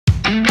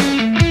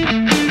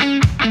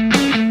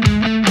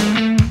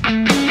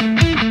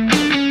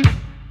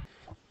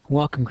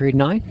Welcome, grade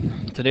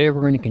 9. Today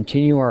we're going to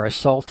continue our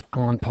assault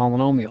on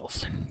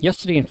polynomials.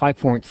 Yesterday in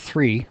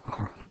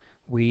 5.3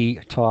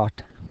 we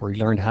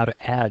learned how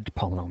to add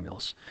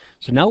polynomials.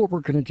 So now what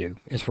we're going to do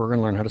is we're going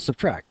to learn how to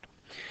subtract.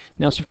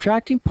 Now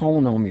subtracting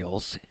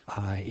polynomials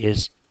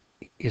is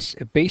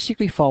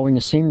basically following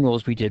the same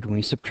rules we did when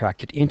we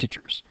subtracted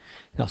integers.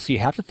 Now, so you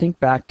have to think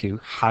back to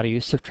how do you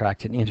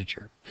subtract an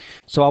integer.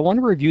 So I want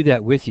to review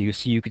that with you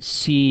so you could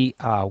see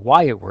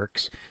why it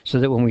works, so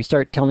that when we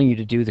start telling you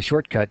to do the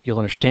shortcut, you'll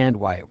understand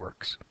why it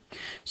works.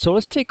 So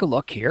let's take a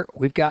look here.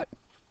 We've got,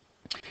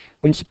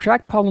 when you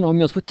subtract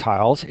polynomials with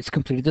tiles, it's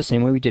completed the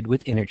same way we did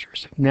with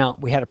integers. Now,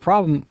 we had a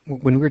problem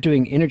when we were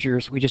doing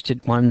integers, we just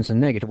did ones and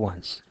negative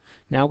ones.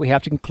 Now we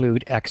have to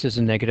include x's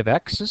and negative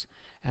x's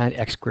and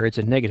x squareds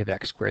and negative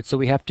x squareds. So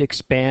we have to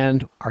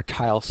expand our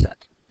tile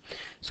set.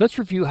 So let's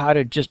review how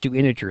to just do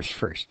integers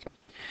first.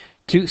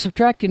 To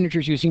subtract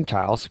integers using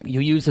tiles,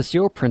 you use the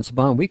zero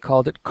principle, and we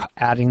called it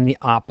adding the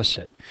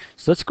opposite.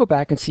 So let's go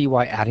back and see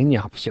why adding the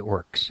opposite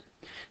works.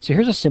 So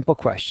here's a simple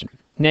question.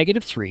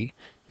 Negative 3,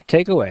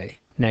 take away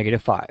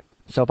negative 5.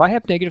 So if I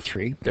have negative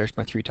 3, there's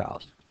my 3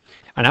 tiles.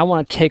 And I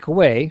want to take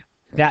away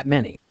that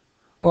many.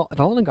 Well, if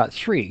I only got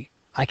 3,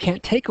 I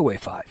can't take away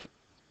 5.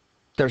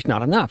 There's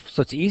not enough.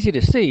 So it's easy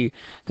to see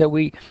that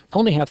we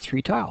only have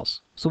 3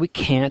 tiles. So we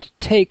can't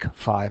take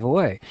 5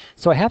 away.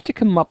 So I have to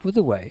come up with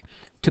a way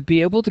to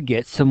be able to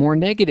get some more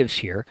negatives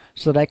here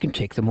so that I can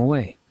take them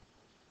away.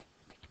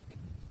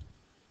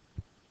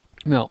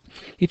 Now,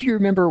 if you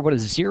remember what a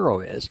 0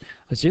 is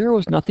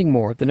nothing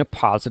more than a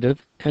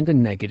positive and a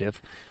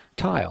negative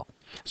tile.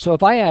 So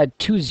if I add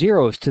 2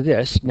 zeros to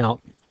this, now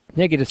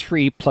negative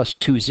 3 plus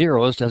 2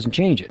 zeros doesn't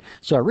change it.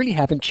 So I really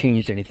haven't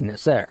changed anything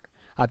that's there.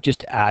 I've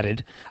just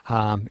added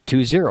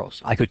 2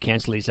 zeros. I could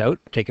cancel these out,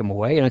 take them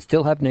away, and I'd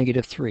still have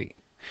negative 3.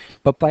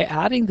 But by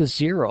adding the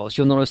zeros,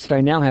 you'll notice that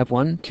I now have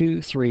 1,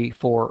 2, 3,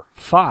 4,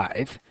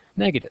 5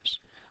 negatives.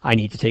 I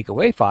need to take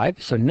away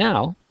 5, so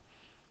now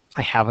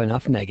I have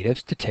enough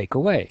negatives to take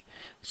away.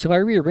 So if I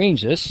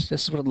rearrange this,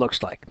 this is what it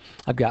looks like.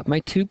 I've got my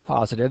 2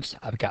 positives,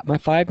 I've got my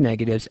 5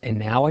 negatives, and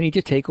now I need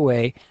to take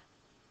away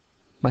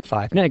my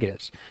 5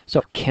 negatives.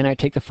 So can I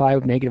take the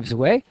 5 negatives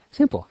away?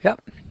 Simple.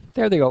 Yep.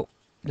 There they go.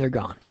 They're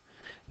gone.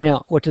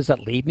 Now, what does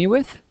that leave me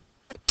with?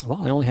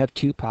 Well, I only have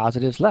 2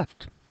 positives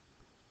left.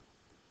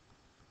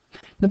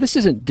 Now, this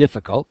isn't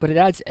difficult, but it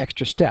adds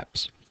extra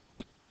steps.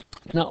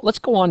 Now, let's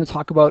go on and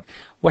talk about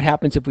what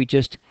happens if we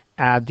just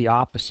add the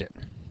opposite.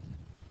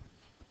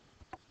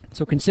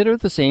 So consider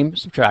the same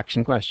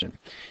subtraction question.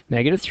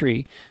 Negative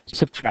 3,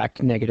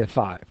 subtract negative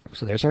 5.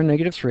 So there's our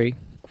negative 3.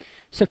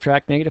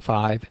 Subtract negative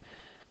 5.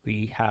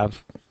 We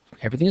have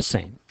everything the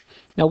same.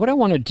 Now what I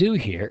want to do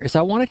here is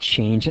I want to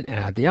change and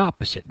add the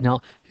opposite. Now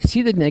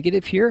see the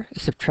negative here,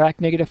 subtract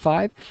negative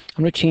 5?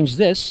 I'm going to change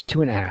this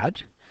to an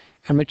add.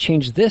 I'm going to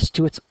change this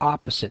to its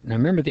opposite. Now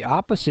remember, the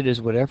opposite is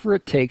whatever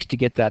it takes to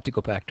get that to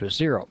go back to a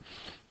 0.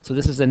 So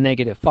this is a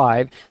negative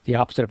 5. The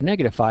opposite of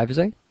negative 5 is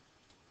a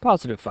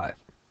positive 5.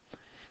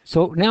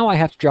 So now I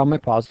have to draw my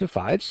positive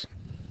 5s.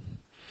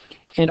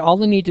 And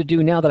all I need to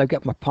do now that I've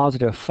got my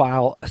positive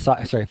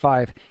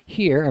 5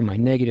 here and my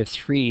negative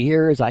 3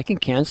 here is I can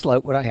cancel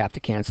out what I have to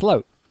cancel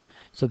out.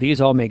 So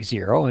these all make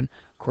 0, and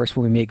of course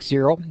when we make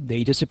 0,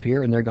 they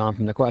disappear and they're gone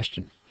from the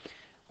question.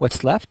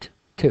 What's left?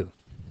 2.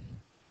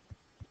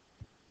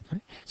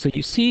 Right? So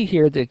you see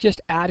here that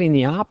just adding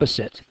the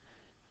opposite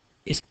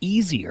is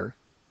easier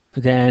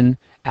than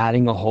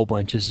adding a whole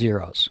bunch of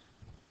zeros.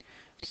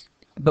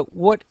 But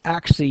what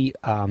actually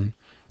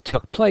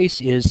took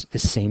place is the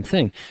same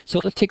thing. So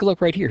let's take a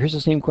look right here. Here's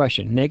the same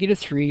question. Negative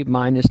 3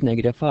 minus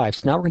negative 5.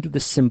 So now we're going to do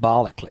this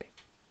symbolically.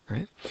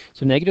 Right?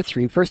 So negative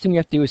 3, first thing you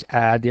have to do is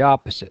add the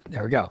opposite.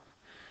 There we go.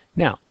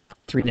 Now,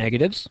 3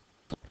 negatives,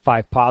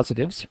 5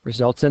 positives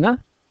results in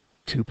a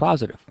 2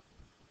 positive.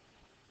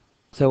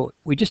 So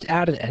we just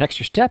added an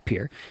extra step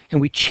here, and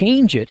we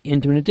change it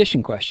into an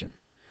addition question.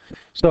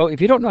 So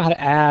if you don't know how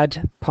to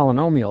add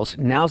polynomials,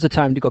 now's the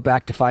time to go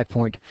back to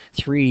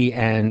 5.3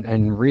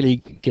 and really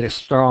get a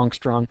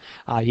strong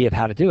idea of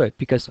how to do it.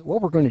 Because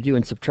what we're going to do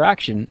in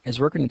subtraction is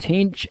we're going to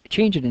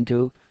change it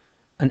into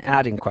an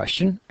adding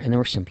question, and then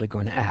we're simply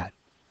going to add.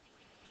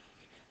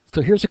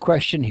 So here's a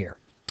question here.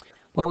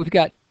 Well, we've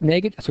got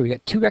so we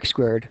got 2x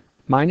squared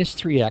minus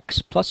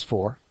 3x plus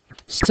 4,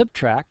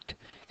 subtract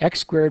x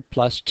squared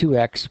plus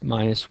 2x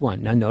minus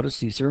 1. Now notice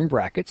these are in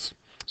brackets,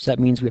 so that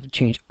means we have to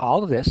change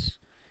all of this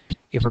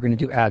if we're going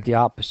to do add the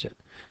opposite.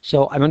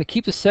 So I'm going to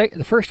keep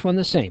the first one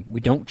the same. We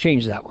don't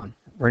change that one.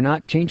 We're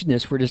not changing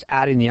this. We're just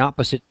adding the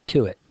opposite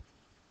to it.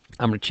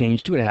 I'm going to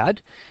change to an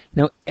add.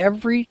 Now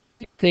everything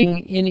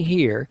in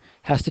here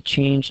has to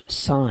change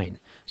sign.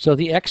 So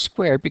the x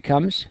squared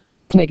becomes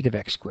negative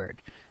x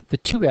squared. The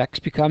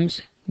 2x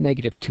becomes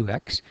negative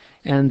 2x.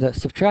 And the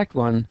subtract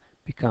 1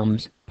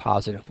 becomes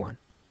positive 1.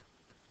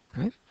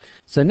 Right?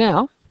 So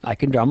now I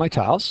can draw my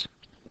tiles.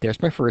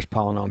 There's my first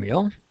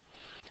polynomial.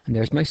 And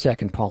there's my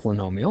second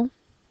polynomial.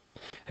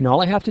 And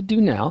all I have to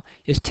do now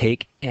is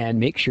take and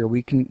make sure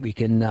we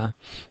can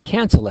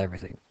cancel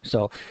everything.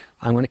 So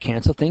I'm going to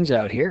cancel things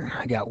out here.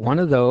 I got one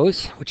of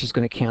those, which is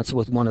going to cancel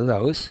with one of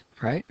those,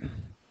 right?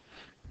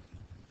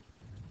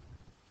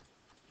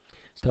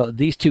 So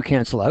these two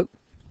cancel out.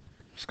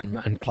 Just going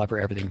to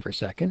unclubber everything for a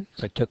second.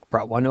 So I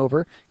brought one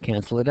over,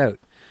 cancel it out.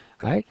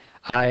 Right?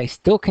 I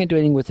still can't do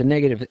anything with the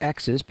negative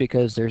x's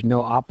because there's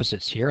no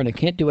opposites here, and I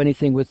can't do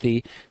anything with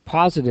the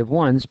positive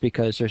ones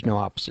because there's no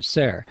opposites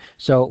there.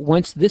 So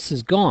once this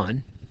is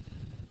gone,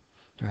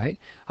 right,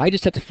 I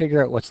just have to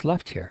figure out what's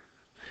left here.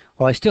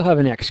 Well, I still have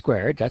an x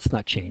squared. That's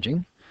not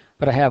changing.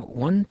 But I have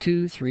 1,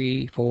 2,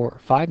 3, 4,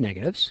 5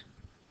 negatives.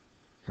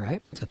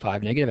 Right? So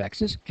 5 negative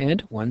x's,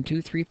 and 1,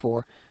 2, 3,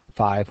 4,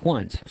 5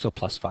 ones. So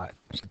plus 5.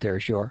 So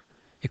there's your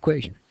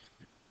equation.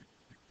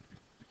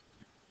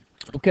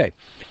 Okay.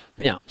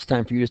 Now, it's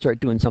time for you to start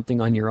doing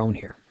something on your own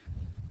here.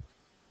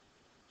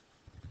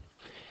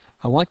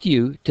 I want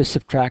you to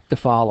subtract the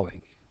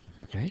following.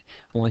 Okay?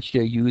 I want you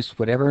to use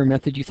whatever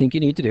method you think you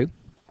need to do,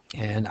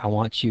 and I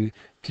want you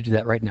to do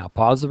that right now.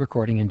 Pause the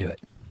recording and do it.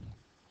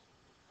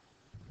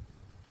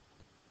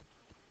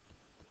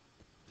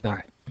 All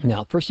right.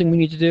 Now, first thing we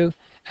need to do,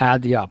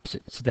 add the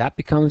opposite. So that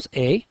becomes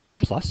a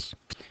plus.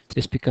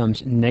 This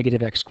becomes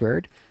negative x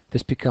squared.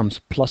 This becomes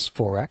plus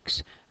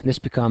 4x. And this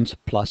becomes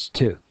plus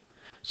 2.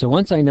 So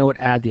once I know what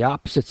add the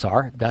opposites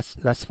are, that's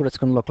what it's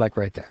going to look like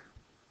right there.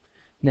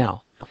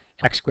 Now,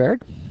 x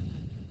squared,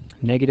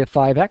 negative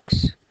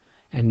 5x,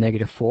 and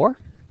negative 4.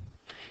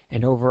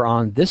 And over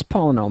on this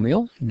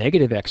polynomial,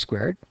 negative x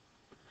squared,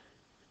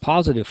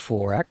 positive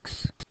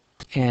 4x,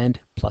 and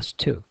plus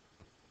 2.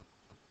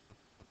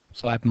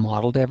 So I've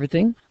modeled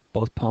everything,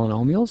 both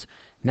polynomials.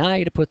 Now I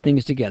get to put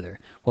things together.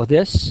 Well,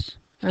 this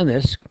and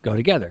this go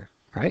together,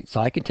 right? So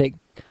I can take,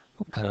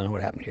 I don't know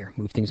what happened here,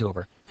 move things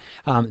over.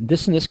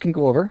 This and this can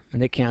go over,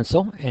 and they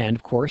cancel, and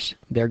of course,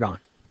 they're gone.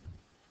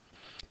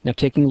 Now,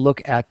 taking a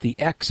look at the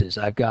x's,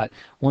 I've got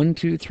 1,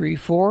 2, 3,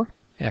 4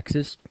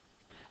 x's.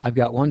 I've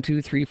got 1,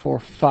 2, 3, 4,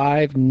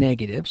 5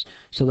 negatives.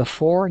 So the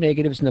 4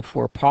 negatives and the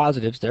 4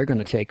 positives, they're going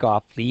to take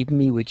off, leaving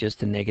me with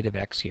just a negative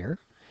x here.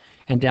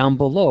 And down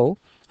below,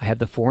 I have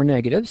the 4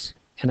 negatives,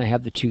 and I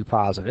have the 2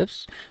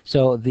 positives.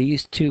 So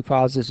these 2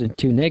 positives and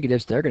 2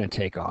 negatives, they're going to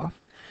take off.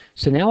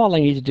 So now all I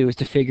need to do is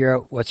to figure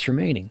out what's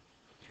remaining.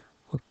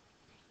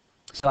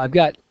 So I've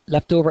got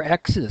leftover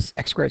x's,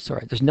 x squared,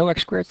 sorry. There's no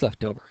x squareds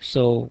left over,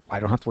 so I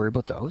don't have to worry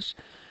about those.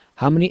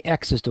 How many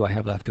x's do I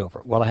have left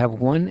over? Well, I have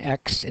one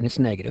x and it's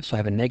negative, so I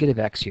have a negative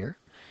x here.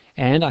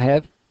 And I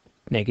have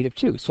negative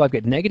 2. So I've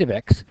got negative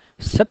x,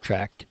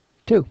 subtract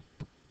 2.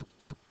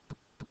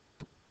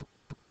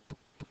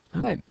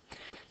 All right.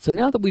 So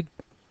now that we've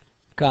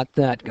got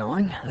that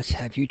going, let's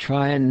have you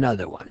try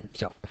another one.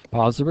 So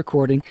pause the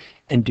recording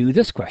and do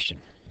this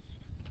question.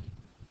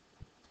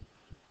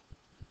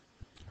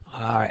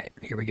 All right,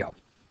 here we go.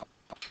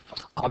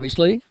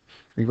 Obviously,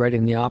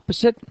 rewriting the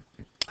opposite,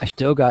 I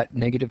still got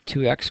negative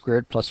 2x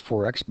squared plus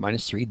 4x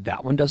minus 3.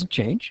 That one doesn't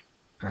change.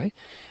 All right.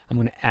 I'm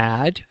going to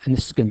add, and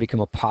this is going to become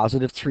a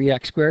positive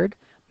 3x squared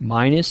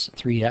minus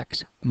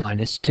 3x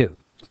minus 2.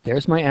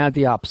 There's my add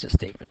the opposite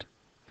statement.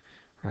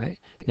 All right.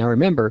 Now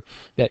remember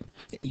that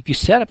if you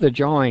set up the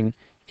drawing,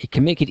 it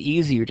can make it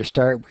easier to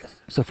start with.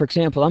 So for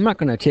example, I'm not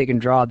going to take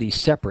and draw these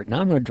separate. Now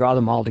I'm going to draw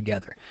them all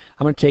together.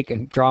 I'm going to take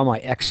and draw my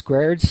x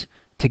squareds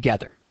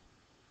together.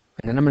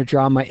 And then I'm going to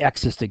draw my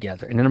x's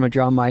together. And then I'm going to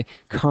draw my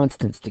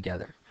constants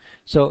together.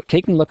 So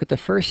taking a look at the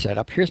first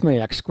setup, here's my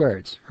x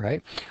squareds,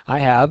 right? I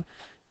have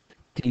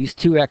these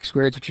 2 x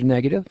squareds which are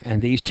negative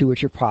and these 2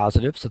 which are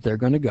positive, so they're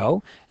going to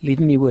go,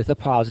 leaving me with a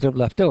positive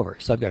left over.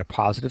 So I've got a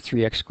positive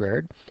 3x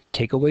squared,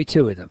 take away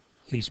 2 of them,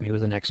 leaves me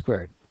with an x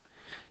squared.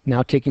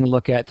 Now taking a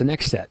look at the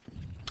next set,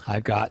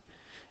 I've got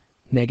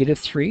negative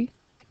 3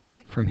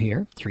 from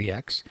here,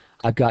 3x.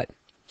 I've got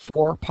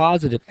 4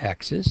 positive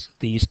x's.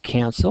 These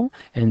cancel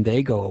and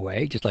they go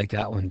away, just like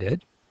that one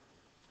did.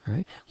 All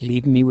right,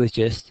 leaving me with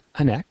just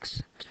an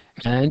x.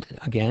 And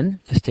again,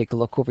 let's take a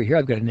look over here.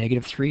 I've got a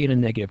negative 3 and a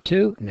negative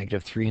 2,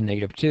 negative 3 and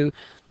negative 2.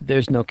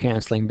 There's no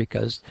canceling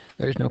because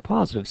there's no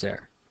positives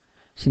there.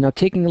 So now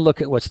taking a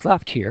look at what's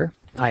left here,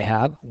 I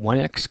have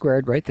 1x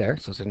squared right there,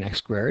 so it's an x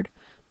squared,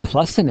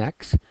 plus an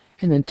x,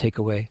 and then take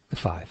away the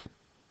 5.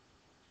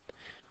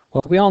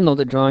 Well, we all know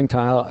that drawing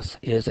tiles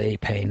is a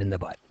pain in the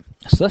butt.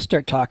 So let's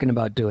start talking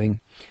about doing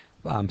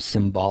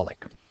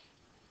symbolic.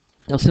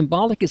 Now,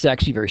 symbolic is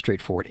actually very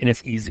straightforward, and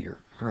it's easier,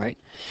 all right?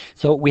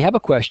 So we have a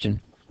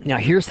question. Now,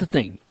 here's the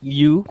thing.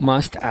 You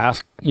must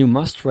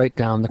write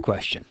down the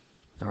question,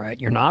 all right?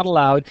 You're not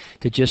allowed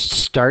to just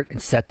start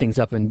and set things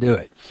up and do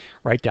it.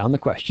 Write down the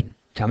question.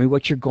 Tell me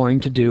what you're going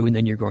to do, and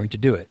then you're going to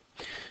do it.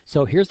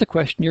 So here's the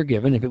question you're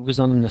given. If it was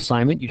on an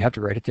assignment, you'd have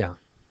to write it down.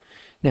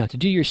 Now, to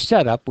do your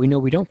setup, we know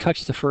we don't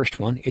touch the first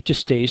one. It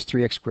just stays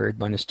 3x squared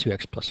minus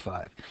 2x plus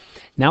 5.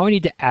 Now I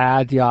need to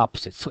add the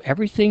opposite. So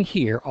everything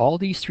here, all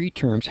these 3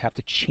 terms have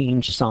to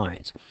change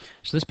signs.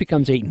 So this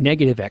becomes a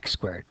negative x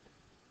squared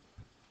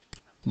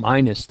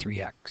minus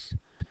 3x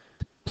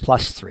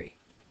plus 3.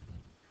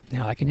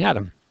 Now I can add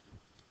them.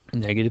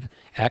 negative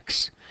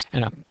x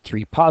and a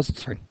 3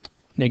 positive, sorry,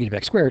 negative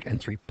x squared and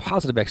 3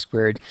 positive x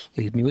squared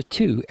leaves me with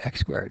 2 x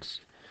squared.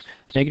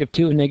 Negative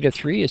 2 and negative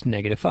 3 is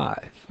negative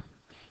 5.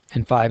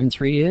 And 5 and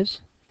 3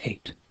 is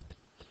 8.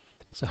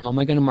 So how am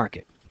I going to mark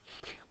it?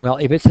 Well,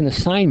 if it's an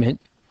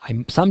assignment,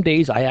 some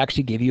days I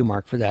actually give you a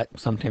mark for that.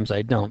 Sometimes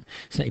I don't.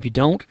 So if you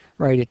don't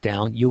write it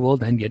down, you will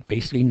then get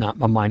basically not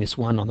a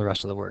 -1 on the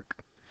rest of the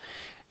work.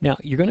 Now,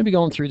 you're going to be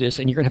going through this,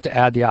 and you're going to have to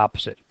add the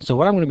opposite. So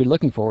what I'm going to be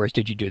looking for is,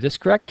 did you do this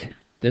correct,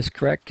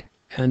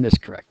 and this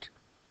correct?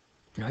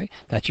 All right?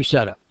 That's your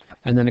setup.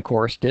 And then, of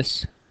course,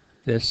 this,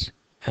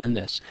 and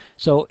this.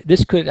 So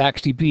this could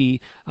actually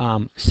be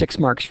 6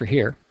 marks for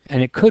here,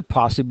 and it could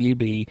possibly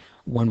be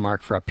 1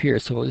 mark for up here.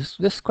 So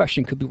this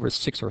question could be worth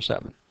 6 or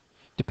 7,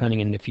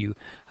 depending on if you,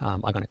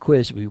 like on a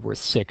quiz, it would be worth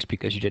 6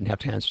 because you didn't have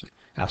to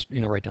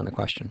write down the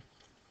question.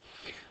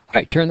 All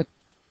right, turn the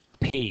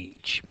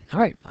page. All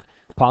right,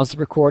 pause the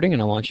recording,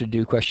 and I want you to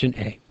do question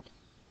A.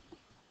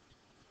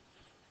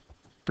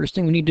 First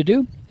thing we need to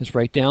do is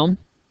write down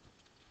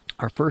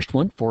our first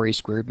one, 4a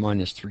squared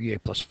minus 3a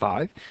plus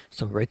 5.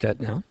 So write that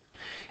down.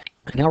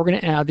 And now we're going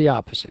to add the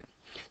opposite.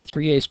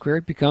 3a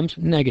squared becomes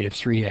negative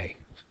 3a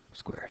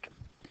squared.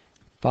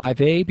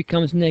 5a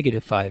becomes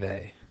negative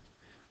 5a.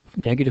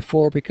 Negative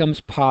 4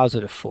 becomes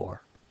positive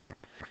 4.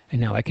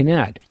 And now I can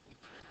add.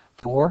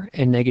 4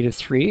 and negative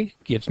 3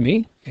 gives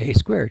me a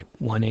squared,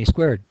 1a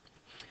squared.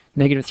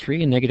 Negative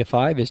 3 and negative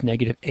 5 is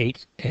negative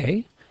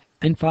 8a,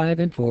 and 5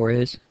 and 4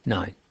 is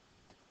 9.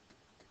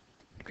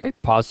 Okay,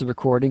 pause the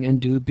recording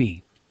and do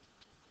B.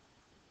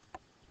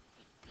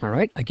 All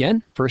right,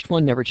 again, first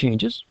one never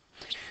changes.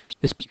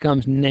 This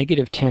becomes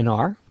negative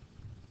 10r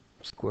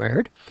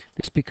squared.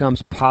 This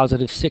becomes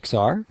positive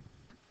 6r,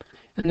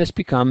 and this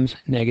becomes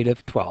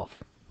negative 12.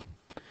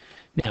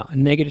 Now, a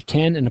negative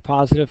 10 and a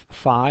positive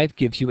 5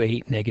 gives you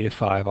a negative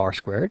 5r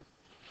squared.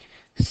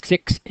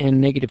 6 and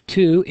negative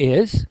 2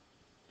 is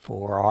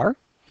 4r,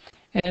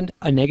 and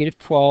a negative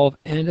 12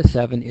 and a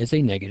 7 is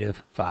a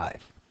negative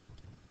 5.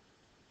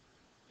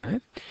 All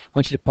right. I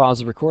want you to pause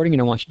the recording,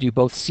 and I want you to do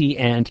both C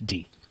and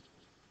D.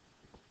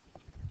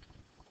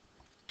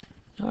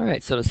 All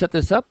right, so to set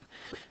this up,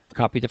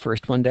 copy the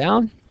first one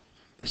down.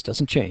 This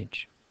doesn't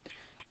change.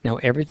 Now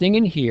everything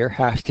in here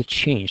has to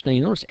change. Now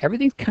you notice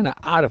everything's kind of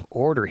out of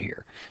order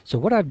here. So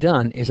what I've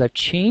done is I've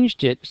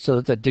changed it so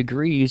that the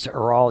degrees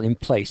are all in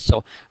place.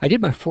 So I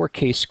did my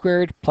 4k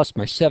squared plus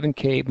my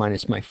 7k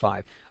minus my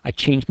 5. I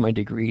changed my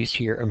degrees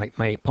here, or my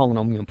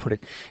polynomial, and put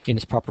it in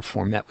its proper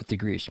format with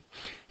degrees.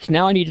 So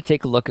now I need to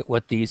take a look at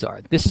what these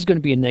are. This is going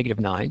to be a negative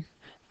 9.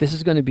 This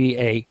is going to be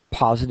a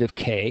positive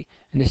k,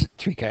 and this is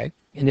 3k.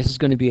 And this is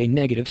going to be a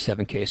negative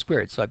 7k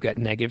squared. So I've got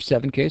negative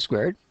 7k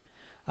squared.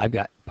 I've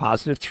got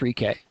positive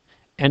 3k,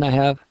 and I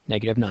have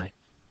negative 9.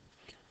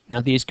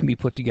 Now these can be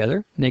put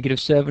together. Negative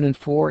 7 and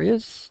 4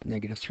 is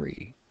negative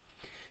 3.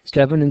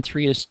 7 and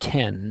 3 is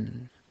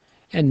 10.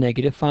 And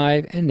negative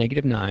 5 and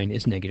negative 9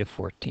 is negative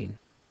 14.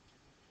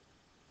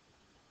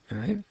 All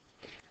right.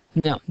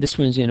 Now this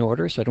one's in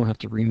order, so I don't have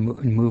to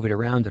move it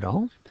around at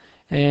all.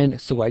 And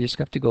so I just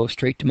have to go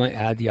straight to my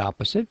add the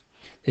opposite.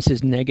 This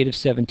is negative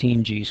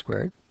 17g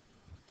squared.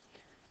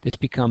 This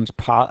becomes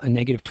a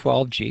negative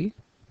 12g.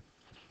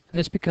 And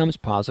this becomes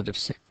positive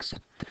 6.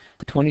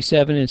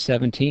 27 and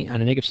 17,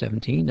 and a negative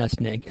 17, that's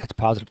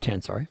positive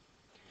 10, sorry.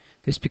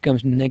 This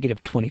becomes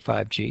negative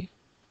 25g.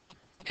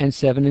 And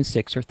 7 and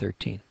 6 are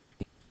 13.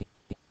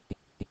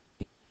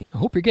 I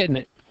hope you're getting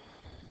it.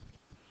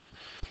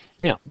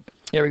 Now,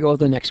 here we go with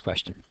the next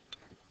question.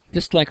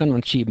 Just like on an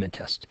achievement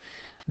test.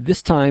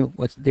 This time,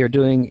 what they're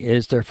doing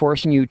is they're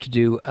forcing you to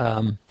do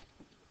an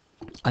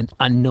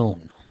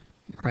unknown.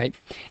 Right?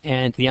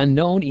 And the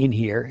unknown in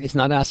here is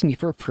not asking you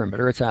for a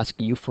perimeter, it's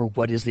asking you for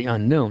what is the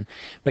unknown.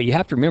 But you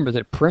have to remember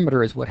that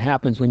perimeter is what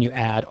happens when you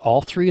add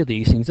all 3 of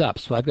these things up.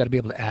 So I've got to be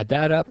able to add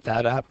that up,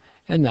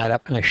 and that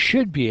up, and I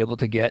should be able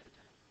to get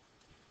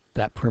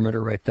that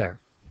perimeter right there.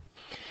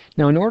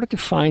 Now, in order to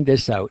find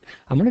this out,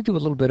 I'm going to do a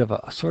little bit of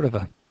a sort of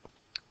a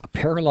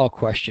parallel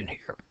question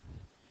here.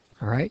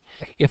 All right?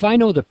 If I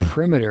know the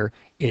perimeter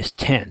is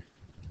 10,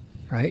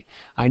 right?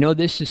 I know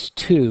this is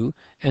 2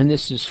 and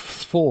this is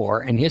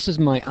 4 and this is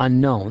my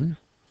unknown.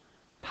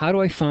 How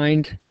do I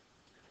find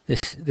this,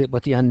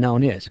 what the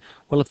unknown is?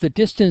 Well, if the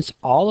distance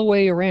all the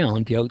way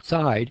around the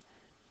outside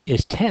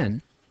is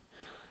 10,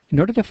 in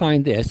order to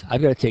find this,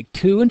 I've got to take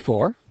 2 and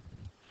 4,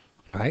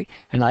 right?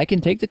 And I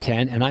can take the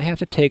 10 and I have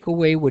to take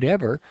away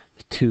whatever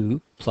the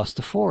 2 plus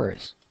the 4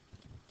 is.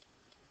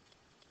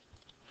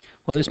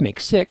 Well, this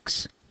makes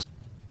 6.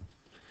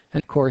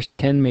 And of course,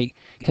 10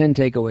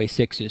 take away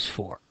 6 is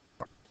 4.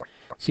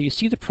 So you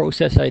see the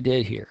process I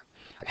did here.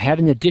 I had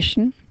an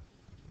addition,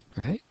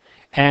 right?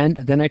 And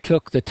then I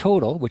took the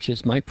total, which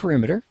is my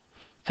perimeter,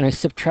 and I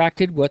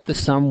subtracted what the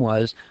sum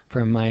was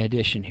from my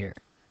addition here.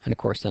 And of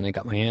course, then I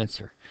got my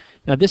answer.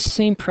 Now this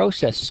same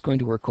process is going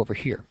to work over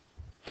here,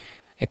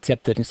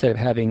 except that instead of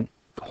having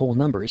whole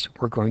numbers,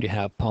 we're going to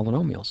have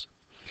polynomials.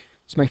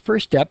 So my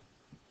first step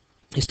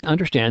is to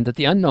understand that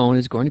the unknown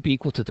is going to be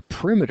equal to the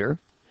perimeter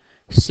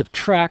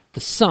subtract the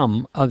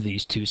sum of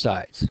these two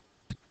sides.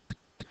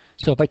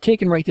 So if I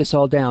take and write this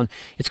all down,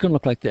 it's going to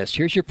look like this.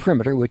 Here's your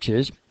perimeter, which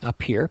is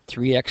up here,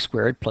 3x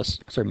squared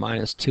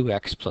minus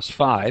 2x plus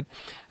 5.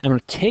 I'm going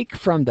to take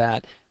from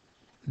that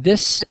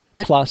this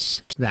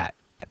plus that.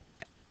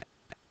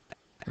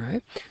 All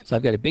right? So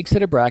I've got a big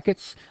set of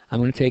brackets.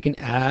 I'm going to take and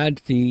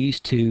add these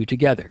two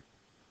together.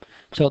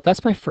 So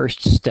that's my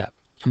first step.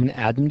 I'm going to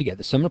add them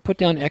together. So I'm going to put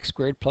down x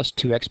squared plus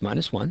 2x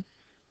minus 1.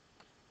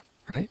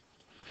 Right?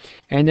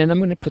 And then I'm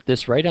going to put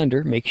this right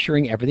under, make sure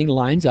everything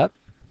lines up.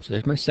 So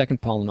there's my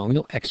second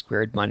polynomial, x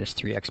squared minus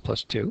 3x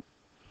plus 2.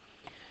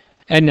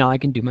 And now I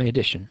can do my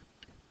addition.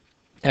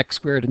 X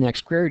squared and x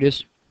squared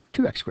is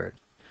 2x squared.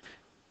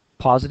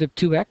 Positive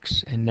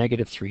 2x and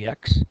negative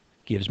 3x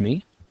gives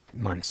me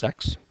minus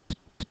x.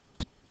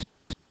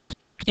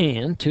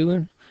 And 2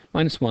 and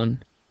minus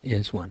 1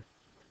 is 1.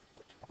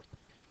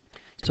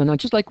 So now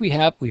just like we've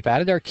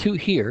added our 2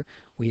 here,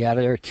 we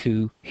added our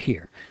 2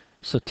 here.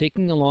 So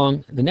taking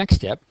along the next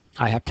step,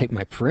 I have to take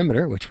my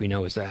perimeter, which we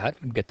know is that,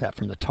 and get that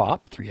from the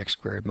top, 3x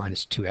squared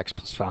minus 2x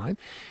plus 5.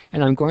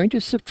 And I'm going to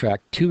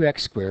subtract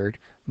 2x squared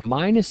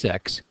minus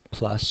x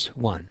plus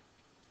 1.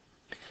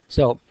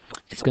 So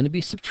it's going to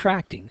be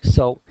subtracting.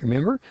 So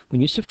remember,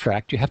 when you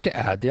subtract, you have to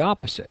add the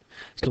opposite.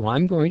 So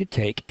I'm going to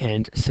take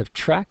and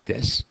subtract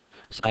this.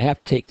 So I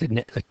have to take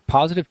the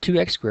positive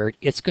 2x squared.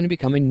 It's going to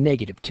become a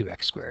negative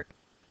 2x squared.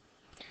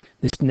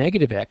 This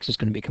negative x is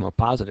going to become a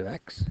positive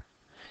x.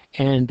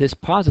 And this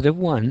positive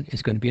 1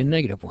 is going to be a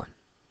negative 1.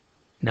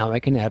 Now I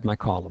can add my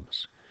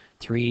columns.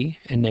 3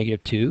 and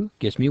negative 2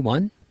 gives me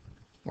 1,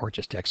 or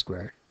just x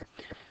squared.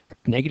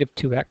 Negative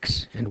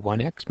 2x and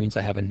 1x means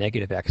I have a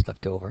negative x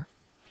left over.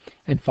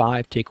 And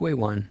 5 take away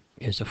 1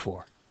 is a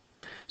 4.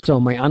 So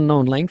my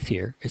unknown length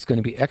here is going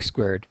to be x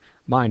squared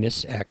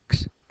minus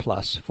x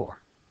plus 4.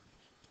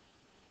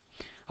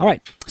 All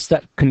right, so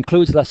that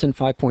concludes lesson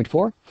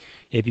 5.4.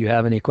 If you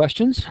have any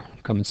questions,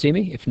 come and see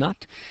me. If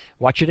not,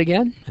 watch it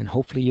again, and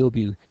hopefully you'll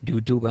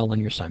do well on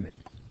your assignment.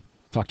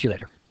 Talk to you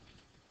later.